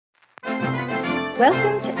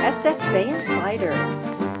Welcome to SFBay-Insider.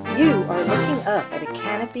 You are looking up at a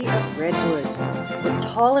canopy of redwoods, the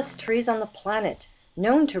tallest trees on the planet,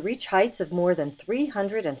 known to reach heights of more than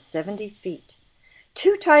 370 feet.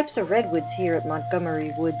 Two types of redwoods here at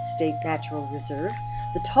Montgomery Woods State Natural Reserve.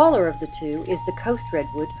 The taller of the two is the coast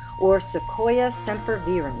redwood, or Sequoia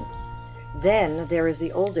sempervirens. Then there is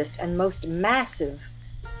the oldest and most massive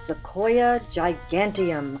Sequoia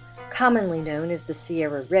giganteum, commonly known as the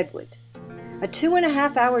Sierra redwood. A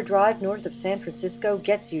 2.5-hour drive north of San Francisco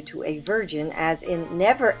gets you to a virgin, as in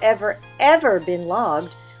never ever ever been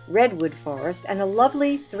logged, redwood forest and a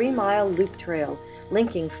lovely 3-mile loop trail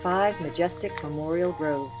linking 5 majestic memorial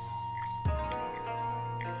groves.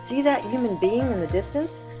 See that human being in the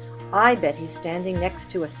distance? I bet he's standing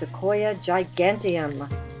next to a Sequoia giganteum.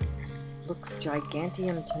 Looks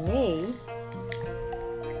giganteum to me.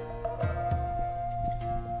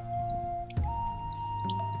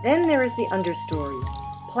 Then there is the understory,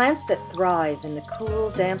 plants that thrive in the cool,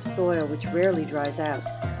 damp soil which rarely dries out.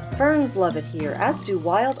 Ferns love it here, as do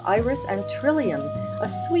wild iris and trillium,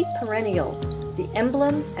 a sweet perennial, the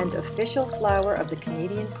emblem and official flower of the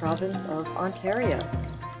Canadian province of Ontario.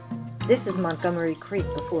 This is Montgomery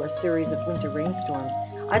Creek before a series of winter rainstorms.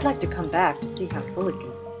 I'd like to come back to see how full it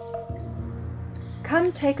gets.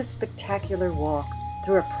 Come take a spectacular walk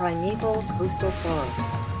through a primeval coastal forest.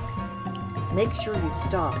 Make sure you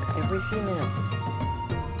stop every few minutes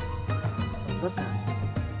to look up.